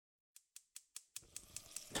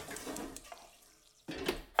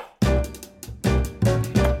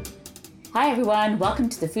Hi everyone, welcome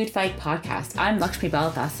to the Food Fight podcast. I'm Lukxmi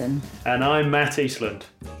Balathasan. And I'm Matt Eastland.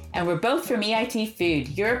 And we're both from EIT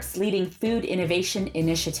Food, Europe's leading food innovation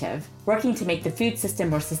initiative, working to make the food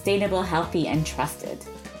system more sustainable, healthy and trusted.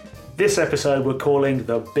 This episode we're calling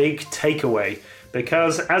The Big Takeaway,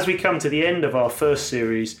 because as we come to the end of our first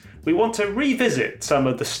series, we want to revisit some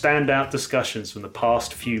of the standout discussions from the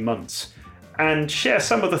past few months and share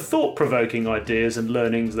some of the thought-provoking ideas and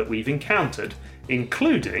learnings that we've encountered,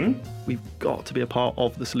 including... We've got to be a part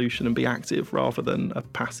of the solution and be active rather than a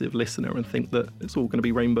passive listener and think that it's all going to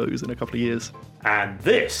be rainbows in a couple of years. And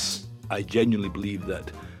this... I genuinely believe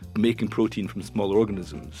that making protein from smaller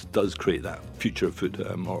organisms does create that future of food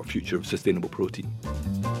or future of sustainable protein.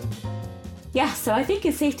 Yeah, so I think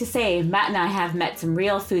it's safe to say Matt and I have met some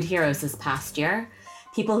real food heroes this past year.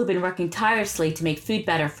 People who've been working tirelessly to make food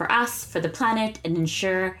better for us, for the planet, and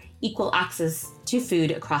ensure equal access to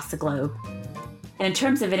food across the globe. And in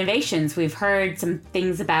terms of innovations, we've heard some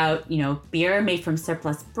things about, beer made from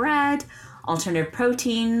surplus bread, alternative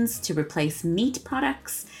proteins to replace meat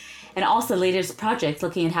products, and also latest projects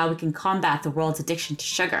looking at how we can combat the world's addiction to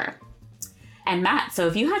sugar. And Matt, so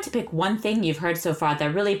if you had to pick one thing you've heard so far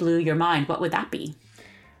that really blew your mind, what would that be?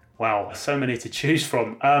 Wow, so many to choose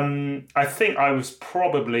from. I think I was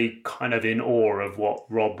probably kind of in awe of what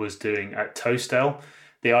Rob was doing at Toastel.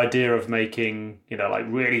 The idea of making,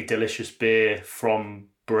 really delicious beer from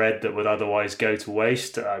bread that would otherwise go to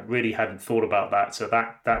waste. I really hadn't thought about that, so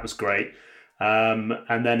that was great.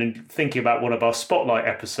 And then in thinking about one of our Spotlight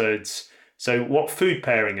episodes, so what food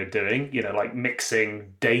pairing are doing, like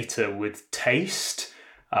mixing data with taste,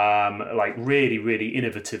 really, really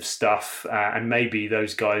innovative stuff. And maybe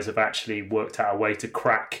those guys have actually worked out a way to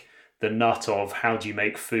crack the nut of how do you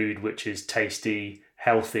make food which is tasty,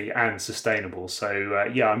 healthy and sustainable. So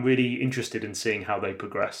I'm really interested in seeing how they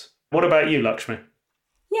progress. What about you, Lukxmi?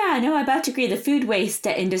 Yeah, no, I about to agree. The food waste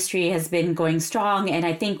industry has been going strong. And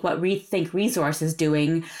I think what Rethink Resource is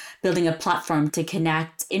doing, building a platform to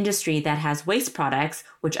connect industry that has waste products,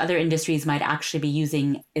 which other industries might actually be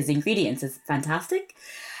using as ingredients, is fantastic.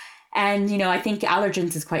 And, I think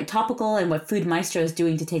allergens is quite topical. And what Food Maestro is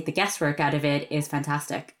doing to take the guesswork out of it is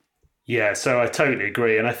fantastic. Yeah, so I totally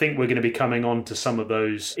agree. And I think we're going to be coming on to some of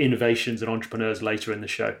those innovations and entrepreneurs later in the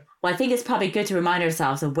show. Well, I think it's probably good to remind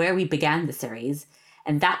ourselves of where we began the series.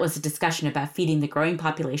 And that was a discussion about feeding the growing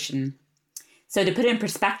population. So to put it in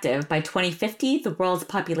perspective, by 2050, the world's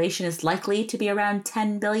population is likely to be around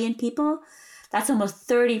 10 billion people. That's almost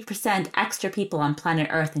 30% extra people on planet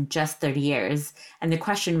Earth in just 30 years. And the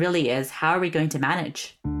question really is, how are we going to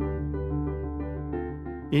manage?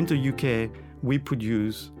 In the UK, we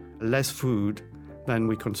produce less food than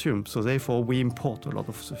we consume. So therefore, we import a lot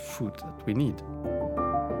of the food that we need.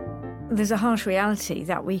 There's a harsh reality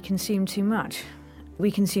that we consume too much.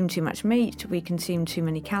 We consume too much meat, we consume too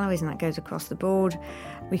many calories, and that goes across the board.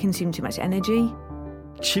 We consume too much energy.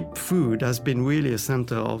 Cheap food has been really a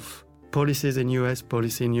center of policies in US,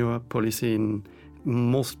 policy in Europe, policy in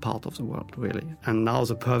most part of the world, really. And now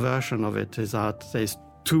the perversion of it is that there's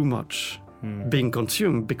too much being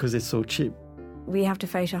consumed because it's so cheap. We have to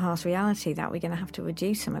face a harsh reality that we're going to have to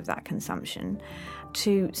reduce some of that consumption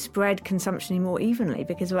to spread consumption more evenly,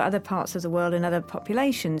 because there are other parts of the world and other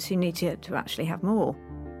populations who need to actually have more.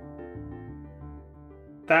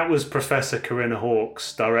 That was Professor Corinna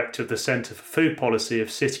Hawkes, Director of the Centre for Food Policy of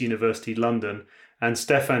City University London, and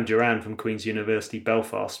Stefan Duran from Queen's University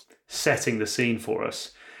Belfast, setting the scene for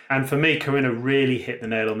us. And for me, Corinna really hit the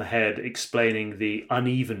nail on the head, explaining the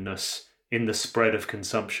unevenness in the spread of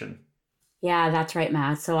consumption. Yeah, that's right,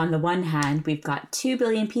 Matt. So on the one hand, we've got 2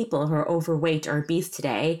 billion people who are overweight or obese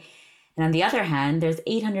today. And on the other hand, there's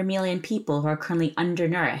 800 million people who are currently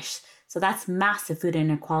undernourished. So that's massive food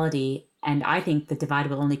inequality. And I think the divide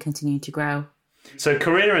will only continue to grow. So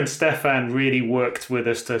Corinna and Stefan really worked with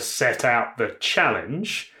us to set out the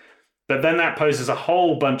challenge. But then that poses a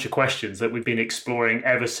whole bunch of questions that we've been exploring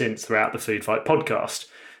ever since throughout the Food Fight podcast.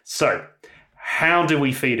 So, how do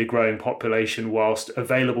we feed a growing population whilst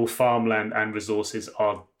available farmland and resources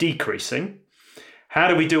are decreasing? How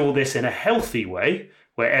do we do all this in a healthy way,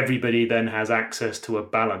 where everybody then has access to a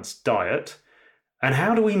balanced diet? And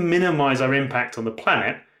how do we minimise our impact on the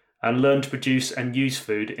planet and learn to produce and use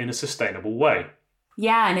food in a sustainable way?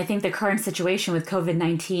 Yeah, and I think the current situation with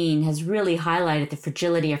COVID-19 has really highlighted the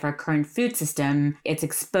fragility of our current food system. It's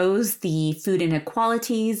exposed the food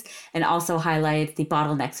inequalities and also highlighted the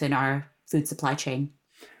bottlenecks in our food supply chain.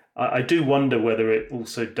 I do wonder whether it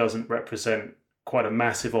also doesn't represent quite a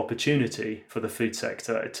massive opportunity for the food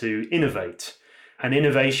sector to innovate. And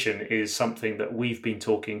innovation is something that we've been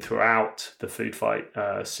talking throughout the Food Fight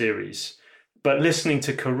series. But listening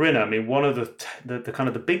to Corinna, I mean, one of the kind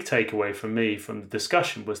of the big takeaway from me from the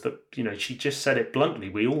discussion was that, she just said it bluntly,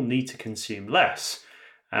 we all need to consume less.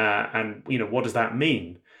 And what does that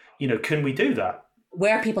mean? Can we do that?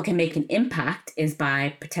 Where people can make an impact is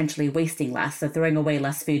by potentially wasting less, so throwing away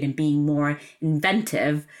less food and being more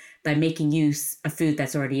inventive by making use of food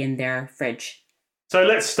that's already in their fridge. So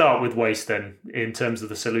let's start with waste then, in terms of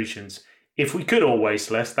the solutions. If we could all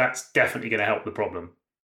waste less, that's definitely going to help the problem.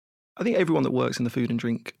 I think everyone that works in the food and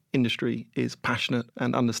drink industry is passionate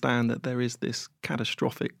and understand that there is this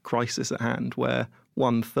catastrophic crisis at hand where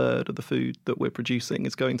 1/3 of the food that we're producing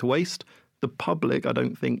is going to waste. The public, I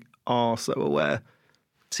don't think, are so aware.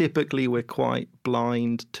 Typically, we're quite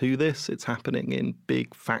blind to this. It's happening in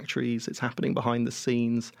big factories. It's happening behind the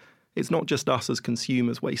scenes. It's not just us as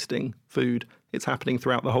consumers wasting food. It's happening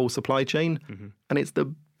throughout the whole supply chain. Mm-hmm. And it's the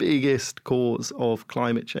biggest cause of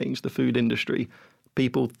climate change, the food industry.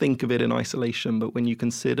 People think of it in isolation, but when you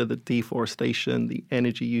consider the deforestation, the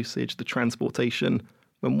energy usage, the transportation,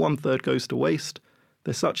 when 1/3 goes to waste,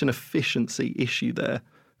 there's such an efficiency issue there.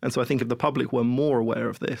 And so I think if the public were more aware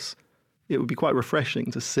of this, it would be quite refreshing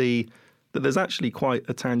to see that there's actually quite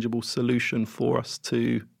a tangible solution for us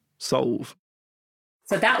to solve.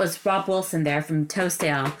 So that was Rob Wilson there from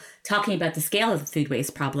Toastale talking about the scale of the food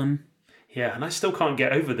waste problem. Yeah, and I still can't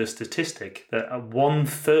get over the statistic that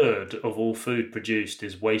 1/3 of all food produced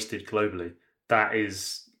is wasted globally. That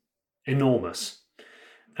is enormous.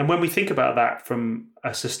 And when we think about that from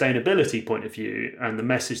a sustainability point of view and the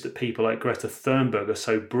message that people like Greta Thunberg are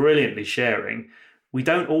so brilliantly sharing, we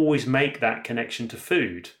don't always make that connection to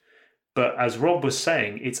food. But as Rob was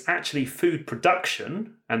saying, it's actually food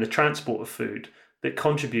production and the transport of food that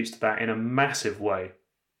contributes to that in a massive way.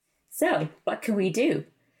 So what can we do?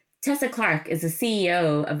 Tessa Clark is the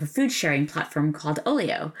CEO of a food sharing platform called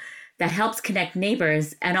Olio that helps connect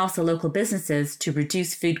neighbors and also local businesses to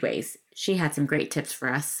reduce food waste. She had some great tips for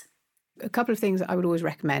us. A couple of things that I would always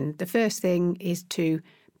recommend. The first thing is to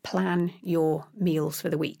plan your meals for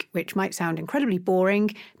the week, which might sound incredibly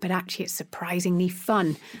boring, but actually it's surprisingly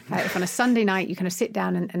fun. If on a Sunday night you kind of sit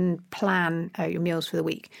down and plan your meals for the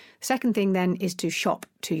week. The second thing then is to shop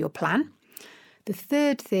to your plan. The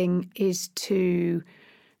third thing is to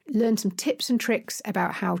learn some tips and tricks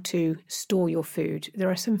about how to store your food. There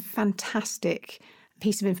are some fantastic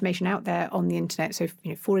pieces of information out there on the internet. So,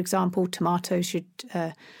 for example, tomatoes should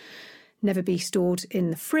never be stored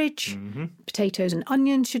in the fridge. Mm-hmm. Potatoes and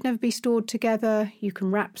onions should never be stored together. You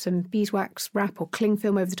can wrap some beeswax wrap or cling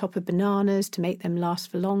film over the top of bananas to make them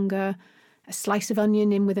last for longer. A slice of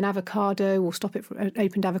onion in with an avocado will stop it from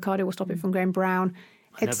opened avocado will stop it from going brown.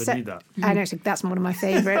 I never knew that. I know, that's one of my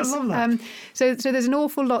favourites. I love that. So there's an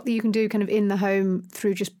awful lot that you can do kind of in the home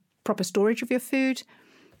through just proper storage of your food.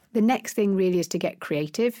 The next thing really is to get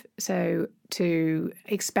creative. So to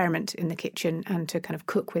experiment in the kitchen and to kind of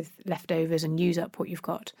cook with leftovers and use up what you've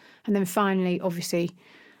got. And then finally, obviously,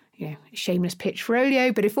 shameless pitch for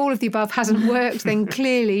Olio, but if all of the above hasn't worked, then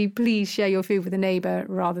clearly please share your food with a neighbour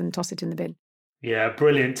rather than toss it in the bin. Yeah,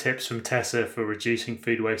 brilliant tips from Tessa for reducing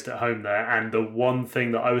food waste at home there. And the one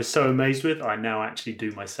thing that I was so amazed with, I now actually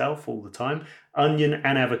do myself all the time, onion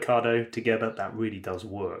and avocado together, that really does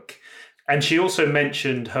work. And she also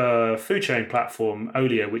mentioned her food sharing platform,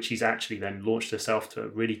 Olio, which she's actually then launched herself to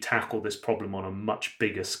really tackle this problem on a much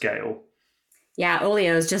bigger scale. Yeah,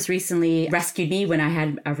 Olio has just recently rescued me when I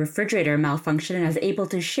had a refrigerator malfunction and I was able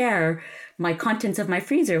to share my contents of my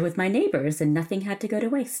freezer with my neighbors and nothing had to go to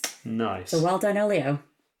waste. Nice. So well done, Olio.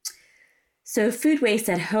 So food waste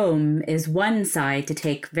at home is one side to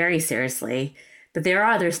take very seriously, but there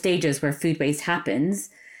are other stages where food waste happens.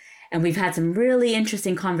 And we've had some really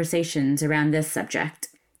interesting conversations around this subject.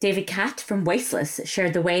 David Catt from Wasteless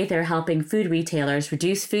shared the way they're helping food retailers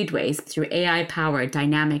reduce food waste through AI-powered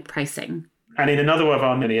dynamic pricing. And in another one of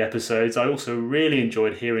our mini episodes, I also really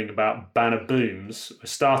enjoyed hearing about Banner Booms, a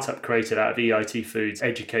startup created out of EIT Food's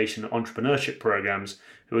education and entrepreneurship programs,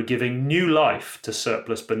 who are giving new life to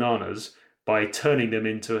surplus bananas by turning them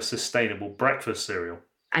into a sustainable breakfast cereal.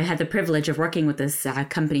 I had the privilege of working with this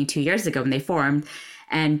company 2 years ago when they formed.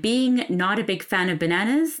 And being not a big fan of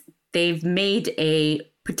bananas, they've made a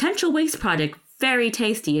potential waste product very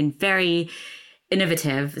tasty and very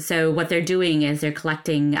innovative. So what they're doing is they're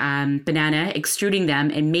collecting banana, extruding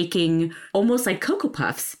them, and making almost like Cocoa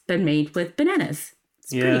Puffs, but made with bananas.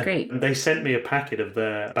 It's pretty great. They sent me a packet of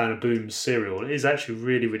their Banner Booms cereal. It is actually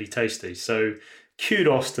really, really tasty. So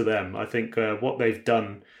kudos to them. I think what they've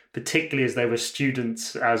done, particularly as they were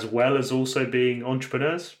students as well as also being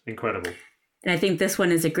entrepreneurs, incredible. And I think this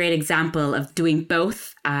one is a great example of doing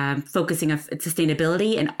both, focusing on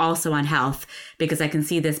sustainability and also on health, because I can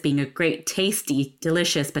see this being a great, tasty,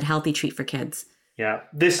 delicious, but healthy treat for kids. Yeah,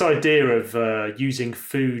 this idea of using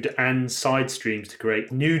food and side streams to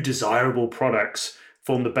create new desirable products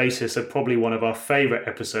form the basis of probably one of our favourite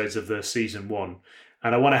episodes of the season 1.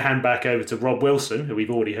 And I want to hand back over to Rob Wilson, who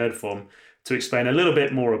we've already heard from, to explain a little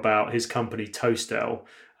bit more about his company Toastel,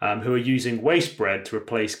 who are using waste bread to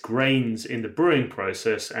replace grains in the brewing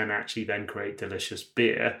process and actually then create delicious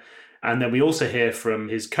beer. And then we also hear from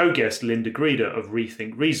his co-guest Linda Grieder of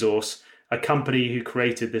Rethink Resource, a company who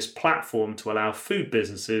created this platform to allow food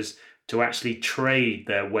businesses to actually trade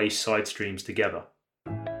their waste side streams together.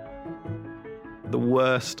 The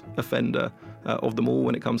worst offender of them all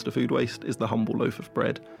when it comes to food waste is the humble loaf of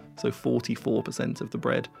bread. So 44% of the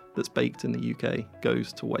bread that's baked in the UK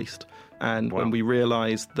goes to waste. And when we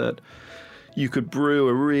realised that you could brew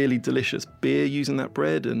a really delicious beer using that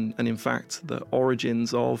bread, and in fact the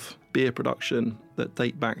origins of beer production that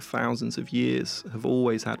date back thousands of years have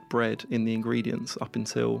always had bread in the ingredients up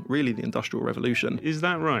until really the Industrial Revolution. Is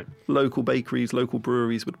that right? Local bakeries, local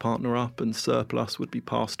breweries would partner up and surplus would be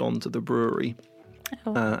passed on to the brewery.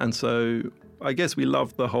 And so I guess we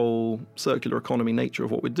love the whole circular economy nature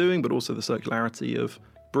of what we're doing, but also the circularity of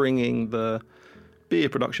bringing the beer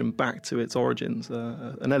production back to its origins.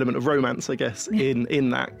 An element of romance, I guess, in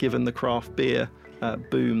that, given the craft beer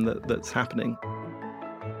boom that's happening.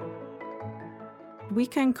 We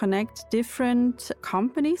can connect different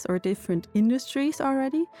companies or different industries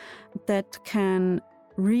already that can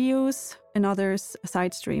reuse another's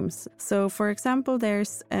side streams. So, for example,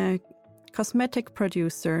 there's a cosmetic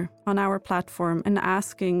producer on our platform and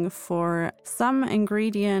asking for some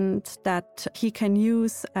ingredient that he can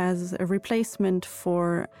use as a replacement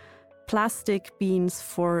for plastic beans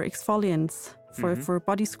for exfoliants, for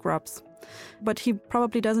body scrubs. But he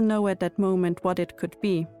probably doesn't know at that moment what it could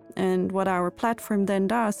be. And what our platform then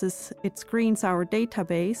does is it screens our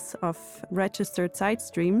database of registered side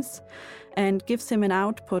streams and gives him an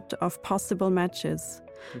output of possible matches.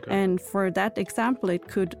 Okay. And for that example, it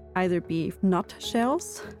could either be nut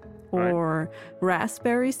shells or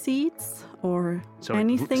raspberry seeds or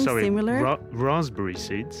anything similar. Raspberry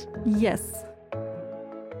seeds? Yes.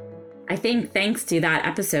 I think thanks to that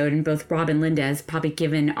episode, and both Rob and Linda has probably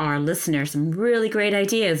given our listeners some really great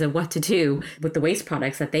ideas of what to do with the waste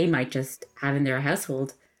products that they might just have in their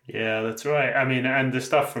household. Yeah, that's right. I mean, and the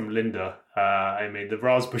stuff from Linda, the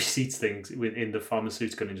raspberry seeds things in the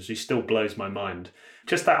pharmaceutical industry still blows my mind.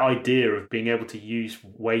 Just that idea of being able to use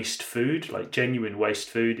waste food, like genuine waste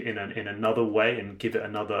food, in another way and give it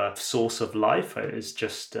another source of life is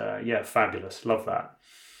just, fabulous. Love that.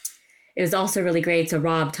 It was also really great. So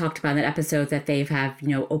Rob talked about in that episode that they've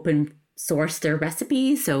open sourced their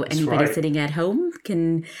recipes. So anybody sitting at home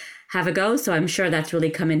can have a go. So I'm sure that's really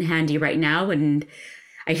come in handy right now. And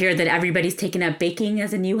I hear that everybody's taken up baking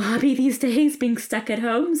as a new hobby these days, being stuck at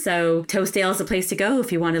home. So Toastel is a place to go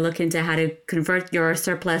if you want to look into how to convert your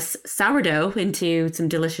surplus sourdough into some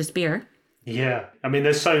delicious beer. Yeah, I mean,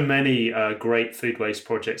 there's so many great food waste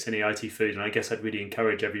projects in EIT Food, and I guess I'd really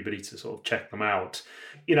encourage everybody to sort of check them out.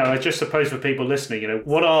 I just suppose for people listening,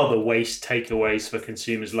 what are the waste takeaways for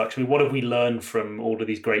consumers, Lukxmi? What have we learned from all of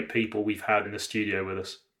these great people we've had in the studio with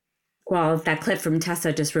us? Well, that clip from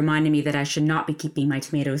Tessa just reminded me that I should not be keeping my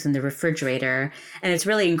tomatoes in the refrigerator. And it's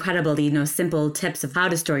really incredible, simple tips of how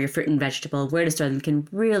to store your fruit and vegetable, where to store them can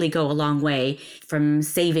really go a long way from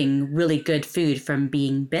saving really good food from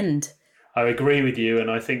being binned. I agree with you. And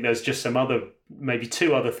I think there's just maybe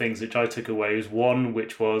two other things which I took away. One,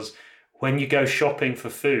 which was when you go shopping for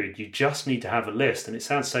food, you just need to have a list. And it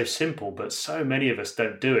sounds so simple, but so many of us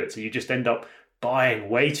don't do it. So you just end up buying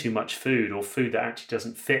way too much food, or food that actually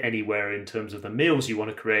doesn't fit anywhere in terms of the meals you want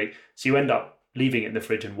to create. So you end up leaving it in the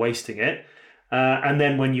fridge and wasting it. And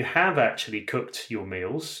then when you have actually cooked your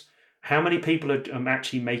meals, how many people are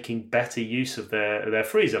actually making better use of their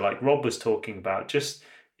freezer? Like Rob was talking about, just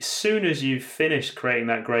as soon as you've finished creating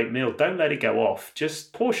that great meal, don't let it go off.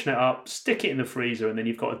 Just portion it up, stick it in the freezer, and then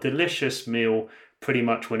you've got a delicious meal pretty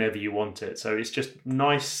much whenever you want it. So it's just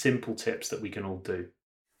nice, simple tips that we can all do.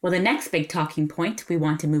 Well, the next big talking point we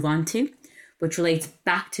want to move on to, which relates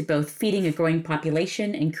back to both feeding a growing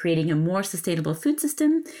population and creating a more sustainable food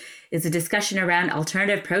system, is a discussion around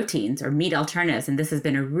alternative proteins or meat alternatives. And this has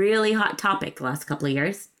been a really hot topic the last couple of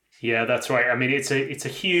years. Yeah, that's right. I mean, it's a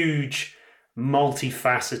huge,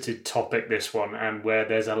 multifaceted topic, this one, and where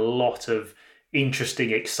there's a lot of interesting,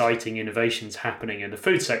 exciting innovations happening in the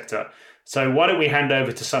food sector. So why don't we hand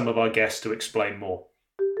over to some of our guests to explain more?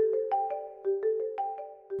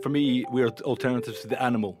 For me, we're alternatives to the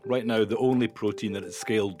animal. Right now, the only protein that is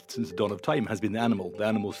scaled since the dawn of time has been the animal. The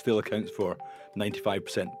animal still accounts for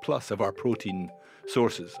 95% plus of our protein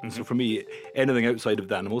sources. And so for me, anything outside of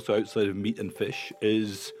the animal, so outside of meat and fish,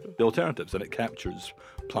 is the alternatives. And it captures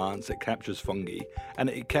plants, it captures fungi, and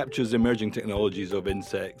it captures emerging technologies of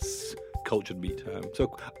insects, cultured meat.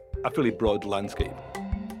 So a fairly broad landscape.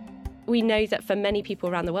 We know that for many people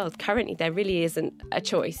around the world, currently there really isn't a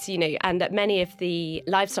choice, and that many of the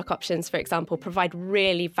livestock options, for example, provide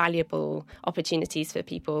really valuable opportunities for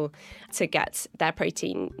people to get their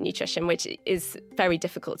protein nutrition, which is very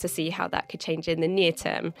difficult to see how that could change in the near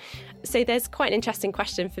term. So there's quite an interesting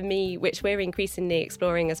question for me, which we're increasingly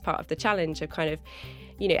exploring as part of the challenge of kind of,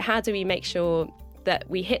 how do we make sure that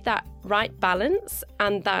we hit that right balance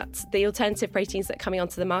and that the alternative proteins that are coming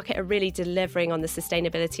onto the market are really delivering on the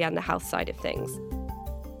sustainability and the health side of things.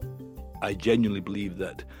 I genuinely believe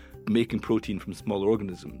that making protein from smaller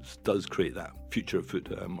organisms does create that future of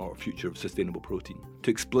food or future of sustainable protein.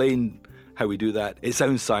 To explain how we do that, it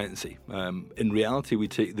sounds sciencey. In reality, we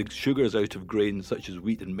take the sugars out of grains such as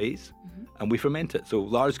wheat and maize and we ferment it. So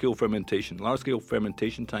large-scale fermentation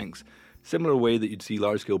tanks, similar way that you'd see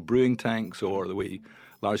large-scale brewing tanks or the way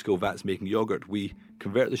large-scale vats making yogurt, we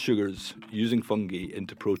convert the sugars using fungi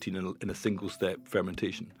into protein in a single-step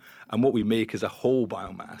fermentation. And what we make is a whole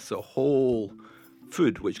biomass, a whole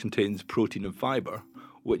food which contains protein and fibre,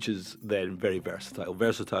 which is then very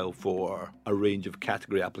versatile for a range of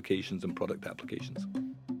category applications and product applications.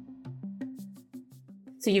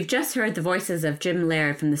 So you've just heard the voices of Jim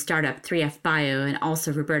Laird from the startup 3F Bio and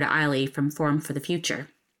also Roberta Eiley from Forum for the Future.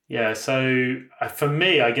 Yeah, so for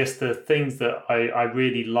me, I guess the things that I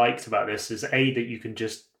really liked about this is that you can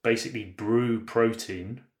just basically brew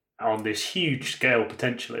protein on this huge scale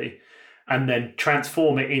potentially, and then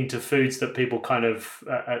transform it into foods that people kind of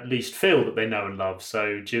at least feel that they know and love.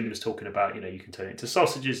 So Jim was talking about, you can turn it into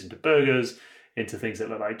sausages, into burgers, into things that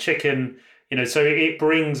look like chicken, so it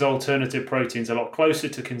brings alternative proteins a lot closer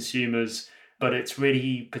to consumers, but it's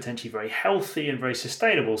really potentially very healthy and very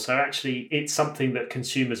sustainable. So actually it's something that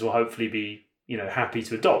consumers will hopefully be, happy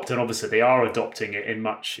to adopt. And obviously they are adopting it in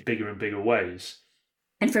much bigger and bigger ways.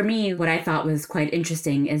 And for me, what I thought was quite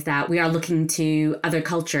interesting is that we are looking to other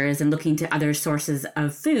cultures and looking to other sources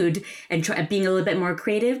of food and being a little bit more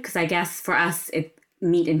creative. Because I guess for us,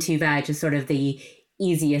 meat and 2-veg is sort of the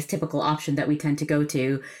easiest typical option that we tend to go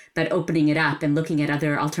to, but opening it up and looking at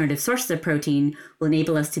other alternative sources of protein will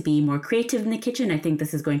enable us to be more creative in the kitchen. I think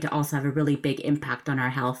this is going to also have a really big impact on our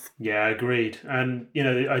health. Yeah, agreed. And,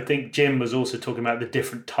 I think Jim was also talking about the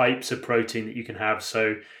different types of protein that you can have.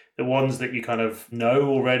 So the ones that you kind of know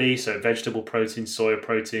already, so vegetable proteins, soya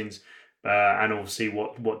proteins, and obviously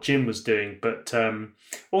what Jim was doing, but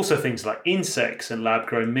also things like insects and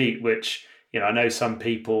lab-grown meat, which I know some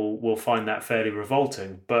people will find that fairly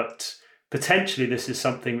revolting, but potentially this is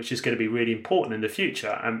something which is going to be really important in the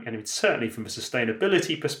future. And certainly from a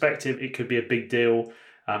sustainability perspective, it could be a big deal.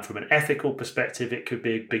 From an ethical perspective, it could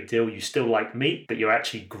be a big deal. You still like meat, but you're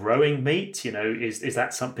actually growing meat. Is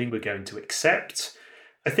that something we're going to accept?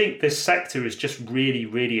 I think this sector is just really,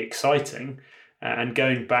 really exciting. And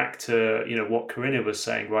going back to, what Corinna was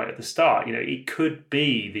saying right at the start, it could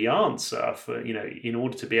be the answer for, in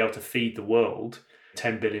order to be able to feed the world,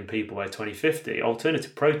 10 billion people by 2050,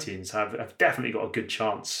 alternative proteins have definitely got a good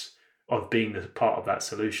chance of being the part of that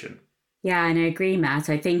solution. Yeah, and I agree, Matt.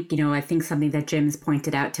 I think, I think something that Jim's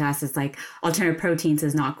pointed out to us is like alternative proteins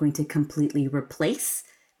is not going to completely replace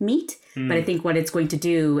meat, but I think what it's going to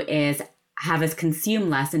do is have us consume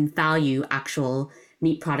less and value actual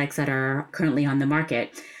meat products that are currently on the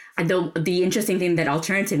market. And the interesting thing that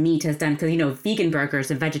alternative meat has done, because, vegan burgers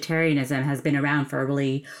and vegetarianism has been around for a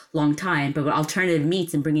really long time, but alternative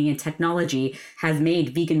meats and bringing in technology has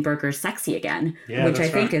made vegan burgers sexy again, which I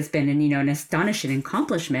think has been an astonishing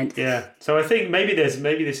accomplishment. Yeah. So I think maybe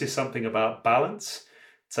this is something about balance.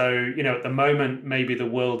 So, at the moment, maybe the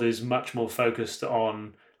world is much more focused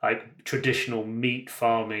on like traditional meat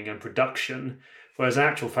farming and production. Whereas in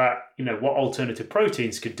actual fact, what alternative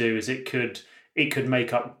proteins could do is it could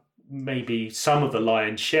make up maybe some of the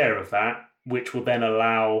lion's share of that, which will then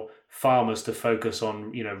allow farmers to focus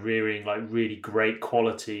on, rearing like really great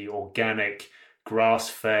quality, organic,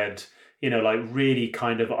 grass-fed, like really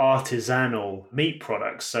kind of artisanal meat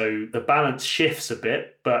products. So the balance shifts a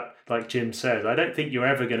bit, but like Jim says, I don't think you're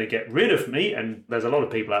ever going to get rid of meat. And there's a lot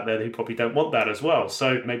of people out there who probably don't want that as well.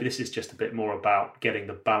 So maybe this is just a bit more about getting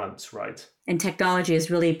the balance right. And technology has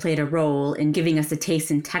really played a role in giving us a taste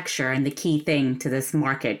and texture. And the key thing to this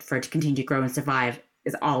market for it to continue to grow and survive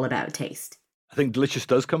is all about taste. I think delicious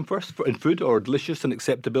does come first in food, or delicious and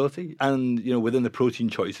acceptability. And, within the protein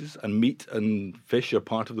choices, and meat and fish are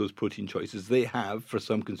part of those protein choices, they have, for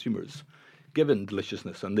some consumers, given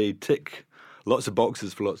deliciousness, and they tick lots of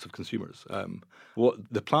boxes for lots of consumers. What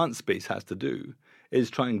the plant space has to do is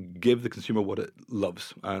try and give the consumer what it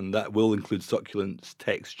loves, and that will include succulence,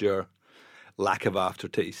 texture, lack of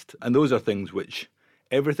aftertaste. And those are things which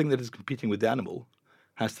everything that is competing with the animal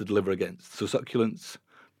has to deliver against. So succulence,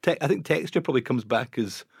 I think texture probably comes back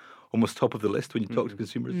as almost top of the list when you talk to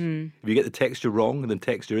consumers. If you get the texture wrong, then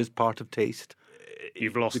texture is part of taste.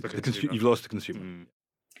 You've lost the consumer. You've lost the consumer.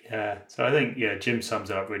 Yeah, so I think, Jim sums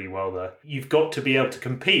it up really well there. You've got to be able to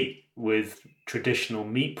compete with traditional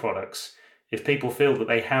meat products if people feel that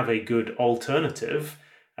they have a good alternative.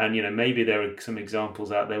 And, maybe there are some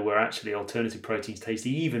examples out there where actually alternative proteins taste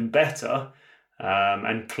even better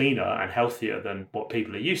and cleaner and healthier than what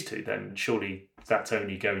people are used to, then surely that's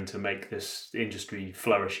only going to make this industry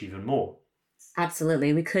flourish even more.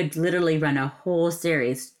 Absolutely. We could literally run a whole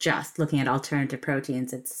series just looking at alternative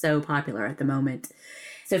proteins. It's so popular at the moment.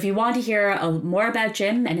 So if you want to hear more about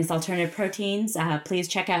Jim and his alternative proteins, please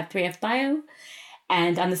check out 3F Bio.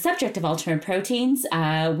 And on the subject of alternative proteins,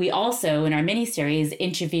 we also, in our mini-series,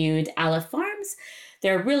 interviewed Aleph Farms.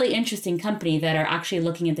 They're a really interesting company that are actually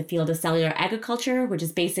looking at the field of cellular agriculture, which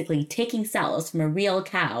is basically taking cells from a real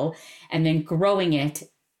cow and then growing it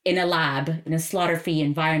in a lab, in a slaughter-free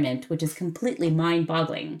environment, which is completely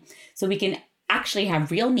mind-boggling. So we can actually have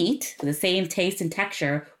real meat with the same taste and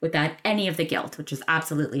texture without any of the guilt, which is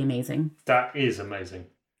absolutely amazing. That is amazing.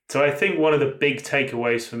 So I think one of the big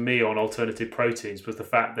takeaways for me on alternative proteins was the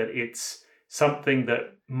fact that it's something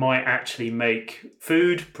that might actually make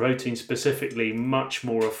food, protein specifically, much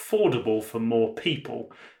more affordable for more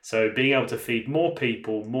people. So being able to feed more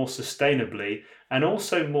people more sustainably and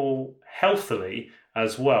also more healthily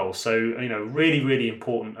as well. So, really, really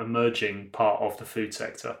important emerging part of the food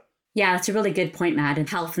sector. Yeah, that's a really good point, Matt. And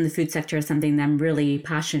health in the food sector is something that I'm really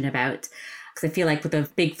passionate about. Because I feel like with a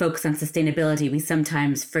big focus on sustainability, we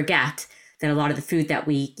sometimes forget that a lot of the food that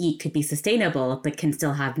we eat could be sustainable, but can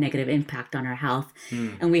still have negative impact on our health.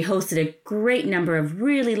 And we hosted a great number of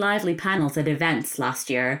really lively panels at events last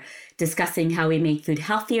year discussing how we make food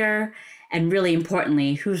healthier and, really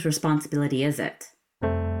importantly, whose responsibility is it?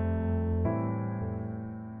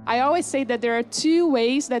 I always say that there are two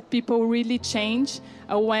ways that people really change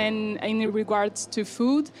when in regards to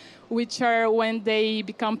food, which are when they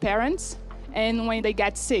become parents and when they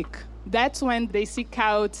get sick. That's when they seek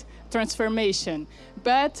out transformation.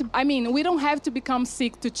 But, we don't have to become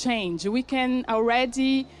sick to change. We can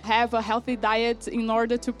already have a healthy diet in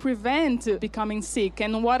order to prevent becoming sick.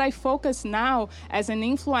 And what I focus now as an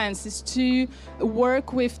influence is to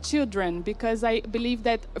work with children, because I believe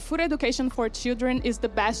that food education for children is the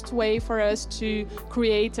best way for us to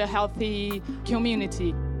create a healthy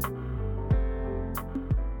community.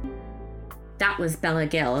 That was Bella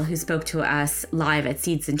Gill, who spoke to us live at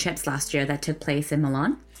Seeds and Chips last year that took place in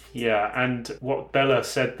Milan. Yeah, and what Bella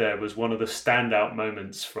said there was one of the standout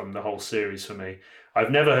moments from the whole series for me.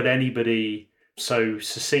 I've never heard anybody so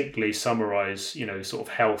succinctly summarize, sort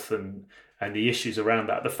of health and the issues around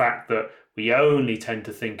that. The fact that we only tend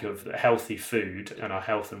to think of healthy food and our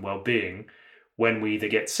health and well-being when we either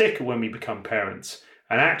get sick or when we become parents.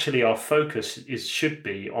 And actually our focus should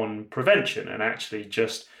be on prevention and actually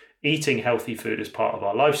just eating healthy food as part of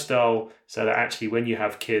our lifestyle, so that actually when you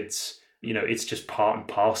have kids, it's just part and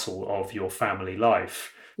parcel of your family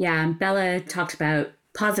life. Yeah, and Bella talked about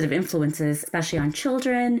positive influences, especially on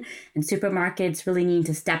children, and supermarkets really need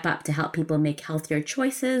to step up to help people make healthier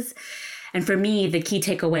choices. And for me, the key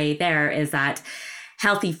takeaway there is that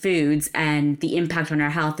healthy foods and the impact on our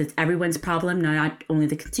health is everyone's problem, not only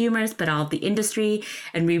the consumers, but all of the industry.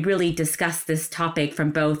 And we really discuss this topic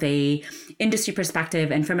from both a industry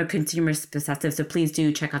perspective and from a consumer's perspective. So please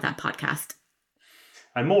do check out that podcast.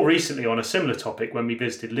 And more recently on a similar topic, when we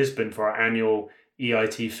visited Lisbon for our annual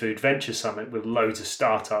EIT Food Venture Summit with loads of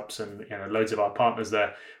startups and loads of our partners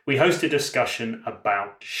there, we hosted a discussion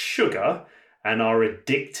about sugar and our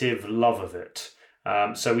addictive love of it.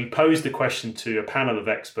 So we posed the question to a panel of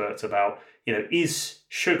experts about, is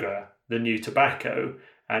sugar the new tobacco?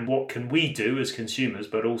 And what can we do as consumers,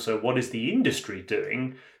 but also what is the industry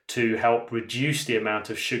doing to help reduce the amount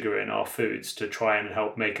of sugar in our foods to try and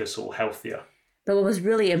help make us all healthier? But what was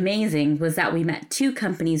really amazing was that we met two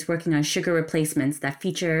companies working on sugar replacements that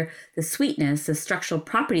feature the sweetness, the structural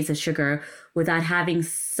properties of sugar without having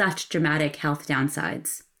such dramatic health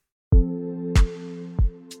downsides.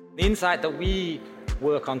 The insight that we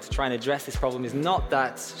work on to try and address this problem is not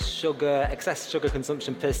that excess sugar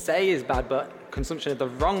consumption per se is bad, but consumption of the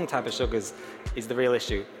wrong type of sugars is the real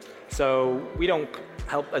issue. So we don't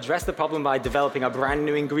help address the problem by developing a brand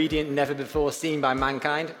new ingredient never before seen by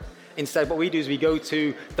mankind. Instead, what we do is we go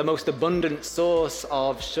to the most abundant source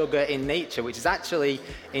of sugar in nature, which is actually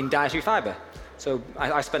in dietary fiber. So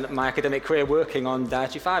I spent my academic career working on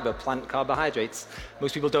dietary fiber, plant carbohydrates.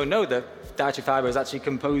 Most people don't know that dietary fiber is actually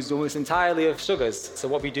composed almost entirely of sugars. So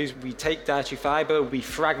what we do is we take dietary fiber, we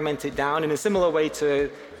fragment it down in a similar way to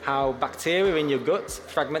how bacteria in your gut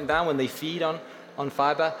fragment down when they feed on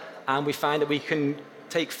fiber. And we find that we can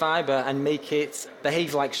take fiber and make it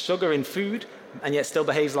behave like sugar in food, and yet still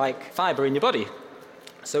behaves like fiber in your body.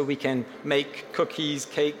 So we can make cookies,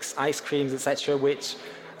 cakes, ice creams, etc., which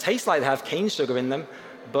taste like they have cane sugar in them,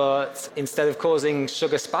 but instead of causing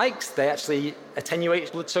sugar spikes, they actually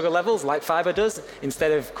attenuate blood sugar levels like fiber does.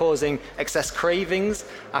 Instead of causing excess cravings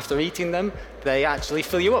after eating them, they actually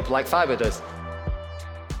fill you up like fiber does.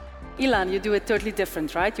 Ilan, you do it totally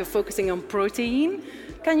different, right? You're focusing on protein.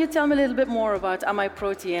 Can you tell me a little bit more about Amai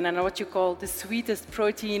protein and what you call the sweetest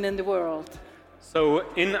protein in the world? So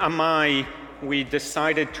in Amai, we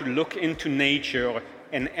decided to look into nature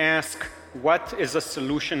and ask what is a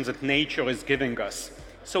solution that nature is giving us.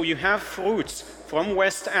 So you have fruits from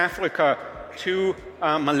West Africa to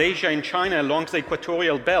Malaysia and China along the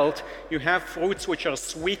equatorial belt. You have fruits which are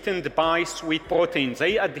sweetened by sweet proteins.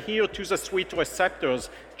 They adhere to the sweet receptors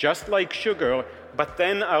just like sugar, but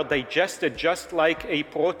then are digested just like a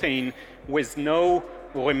protein with no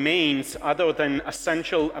remains other than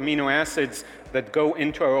essential amino acids that go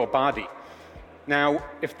into our body. Now,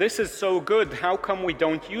 if this is so good, how come we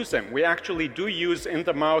don't use them? We actually do use in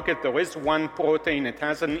the market, there is one protein, it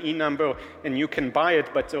has an E number, and you can buy it,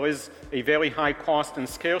 but there is a very high cost and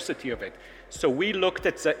scarcity of it. So we looked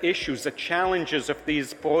at the issues, the challenges of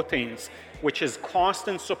these proteins, which is cost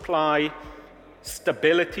and supply,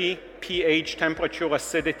 stability, pH, temperature,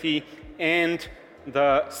 acidity, and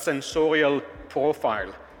the sensorial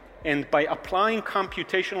profile. And by applying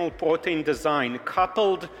computational protein design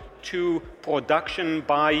coupled to production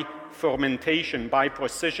by fermentation, by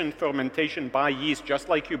precision fermentation, by yeast, just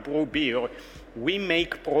like you brew beer, we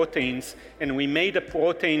make proteins, and we made a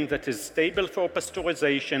protein that is stable for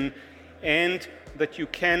pasteurization and that you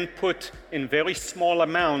can put in very small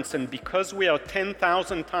amounts. And because we are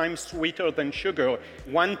 10,000 times sweeter than sugar,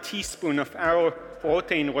 1 teaspoon of our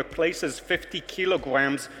protein replaces 50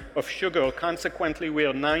 kilograms of sugar. Consequently, we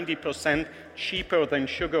are 90% cheaper than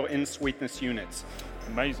sugar in sweetness units.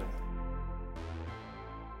 Amazing.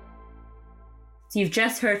 So you've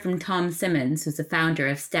just heard from Tom Simmons, who's the founder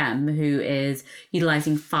of STEM, who is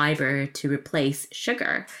utilizing fiber to replace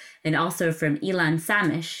sugar, and also from Ilan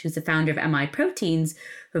Samish, who's the founder of MI Proteins,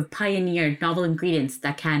 who have pioneered novel ingredients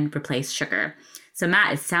that can replace sugar. So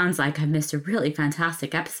Matt, it sounds like I missed a really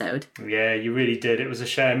fantastic episode. Yeah, you really did. It was a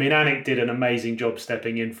shame. I mean, Anik did an amazing job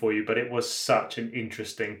stepping in for you, but it was such an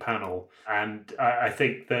interesting panel. And I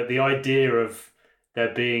think that the idea of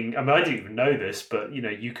there being, I mean, I didn't even know this, but, you know,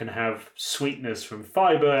 you can have sweetness from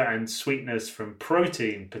fiber and sweetness from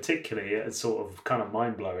protein, particularly. It's sort of kind of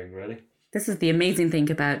mind-blowing, really. This is the amazing thing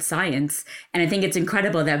about science. And I think it's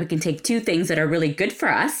incredible that we can take two things that are really good for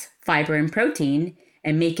us, fiber and protein,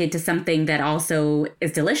 and make it to something that also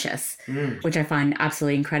is delicious, which I find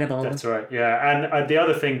absolutely incredible. That's right, yeah. And the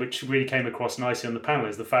other thing which really came across nicely on the panel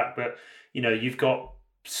is the fact that, you know, you've got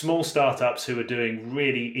small startups who are doing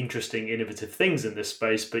really interesting, innovative things in this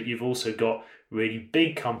space, but you've also got really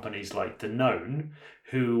big companies like Danone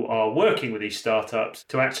who are working with these startups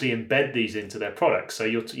to actually embed these into their products. So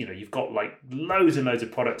you've got like loads and loads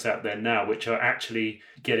of products out there now which are actually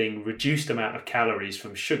getting reduced amount of calories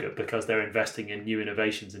from sugar because they're investing in new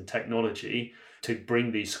innovations and technology to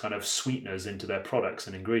bring these kind of sweeteners into their products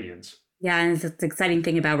and ingredients. Yeah, and it's the exciting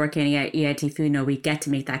thing about working at EIT Food. We get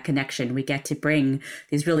to make that connection. We get to bring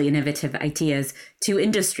these really innovative ideas to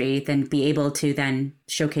industry, then be able to then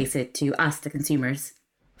showcase it to us, the consumers.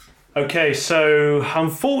 Okay, so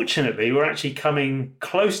unfortunately, we're actually coming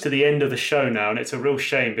close to the end of the show now, and it's a real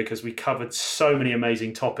shame because we covered so many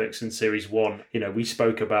amazing topics in Series 1. You know, we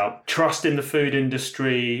spoke about trust in the food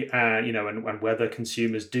industry and, you know, and whether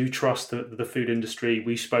consumers do trust the food industry.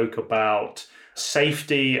 We spoke about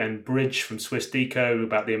safety and Bridge from Swiss Deco,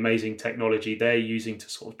 about the amazing technology they're using to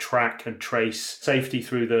sort of track and trace safety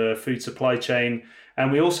through the food supply chain.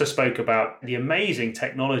 And we also spoke about the amazing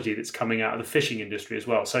technology that's coming out of the fishing industry as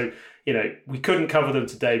well. So, you know, we couldn't cover them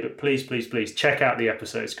today, but please, please, please check out the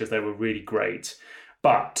episodes because they were really great.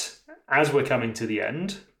 But as we're coming to the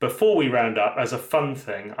end, before we round up, as a fun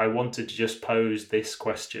thing, I wanted to just pose this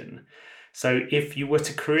question. So if you were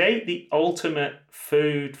to create the ultimate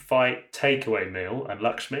food fight takeaway meal, and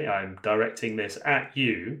Lukxmi, I'm directing this at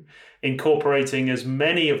you, incorporating as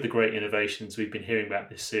many of the great innovations we've been hearing about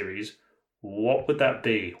this series, what would that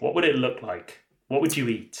be? What would it look like? What would you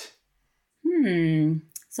eat?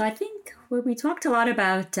 So I think we talked a lot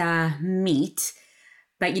about meat,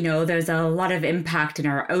 but, there's a lot of impact in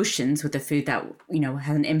our oceans with the food that,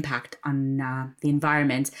 has an impact on the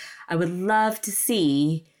environment. I would love to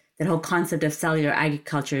see that whole concept of cellular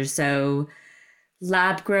agriculture. So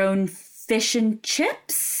lab-grown fish and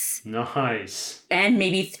chips. Nice. And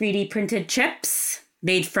maybe 3D printed chips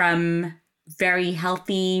made from very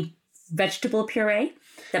healthy vegetable puree.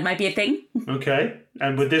 That might be a thing. Okay.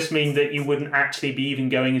 And would this mean that you wouldn't actually be even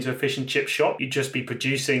going into a fish and chip shop? You'd just be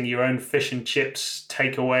producing your own fish and chips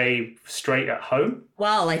takeaway straight at home?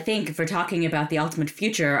 Well, I think if we're talking about the ultimate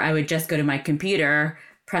future, I would just go to my computer,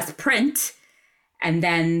 press print, and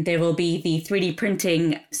then there will be the 3D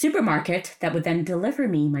printing supermarket that would then deliver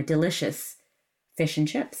me my delicious fish and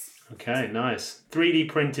chips. Okay, nice. 3D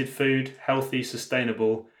printed food, healthy,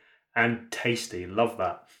 sustainable, and tasty. Love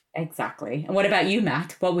that. Exactly. And what about you,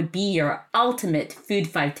 Matt? What would be your ultimate food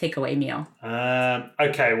fight takeaway meal?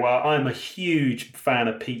 Okay, well, I'm a huge fan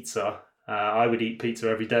of pizza. I would eat pizza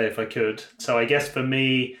every day if I could. So I guess for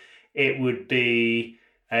me, it would be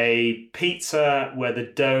a pizza where the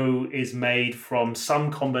dough is made from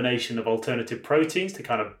some combination of alternative proteins to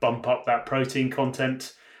kind of bump up that protein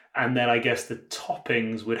content. And then I guess the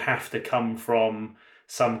toppings would have to come from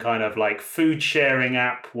some kind of like food sharing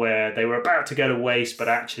app where they were about to go to waste, but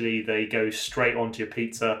actually they go straight onto your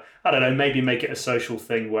pizza. I don't know, maybe make it a social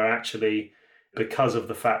thing where actually, because of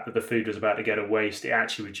the fact that the food was about to go to waste, it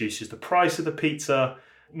actually reduces the price of the pizza,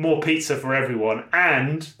 more pizza for everyone,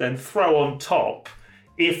 and then throw on top,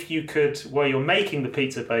 if you could, while you're making the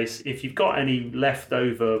pizza base, if you've got any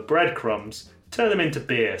leftover breadcrumbs, turn them into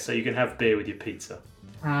beer so you can have beer with your pizza.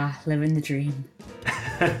 Living the dream.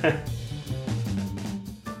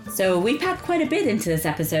 So we packed quite a bit into this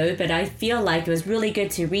episode, but I feel like it was really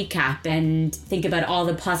good to recap and think about all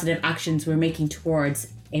the positive actions we're making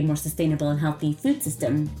towards a more sustainable and healthy food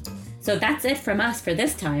system. So that's it from us for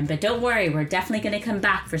this time, but don't worry, we're definitely going to come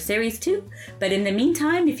back for Series 2. But in the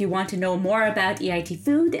meantime, if you want to know more about EIT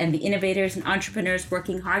Food and the innovators and entrepreneurs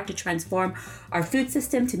working hard to transform our food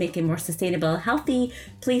system to make it more sustainable and healthy,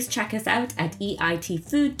 please check us out at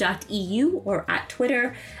eitfood.eu or at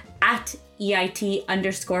Twitter at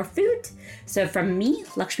EIT_food. So from me,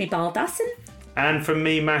 Lukxmi Baldasan. And from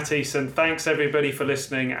me, Matt Eason, thanks everybody for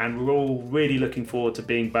listening, and we're all really looking forward to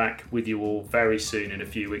being back with you all very soon in a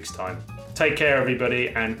few weeks' time. Take care, everybody,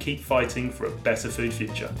 and keep fighting for a better food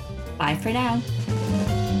future. Bye for now.